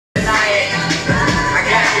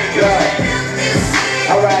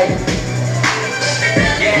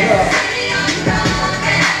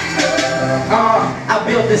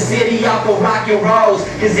the city off of rock and rolls,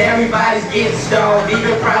 cause everybody's getting stoned,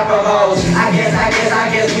 even proper hoes. I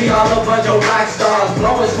guess we all a bunch of rock stars,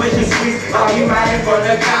 blowing switches sweets, you riding from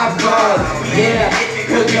the cop cars. Yeah,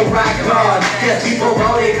 cooking rock cars. Yes, people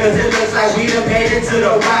voted cause it looks like we done made it to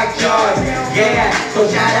the rock charts. Yeah, so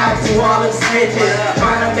shout out to all them snitches,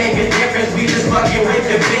 trying to make a difference, we just fucking with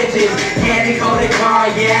the bitches. Candy coated car,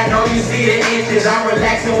 yeah, I know you see the inches. I'm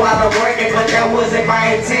relaxing while I'm working, but that wasn't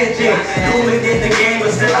my intention. Cooling in the game,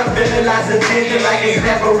 but still I'm feeling lots of tension, like it's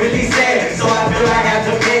never really said, so I feel I have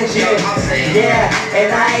to mention. Yeah,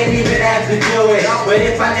 and I ain't even have to do it, but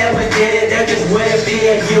if I never did it, there just wouldn't be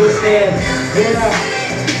a Houston. Yeah,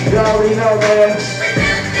 you already know, man.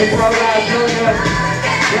 It's all right, Junior.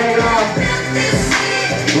 Hang on.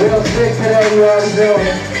 Real sick today, you already know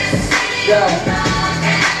it. Yo,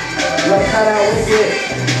 shout out Wicked.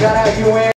 Shout out UN.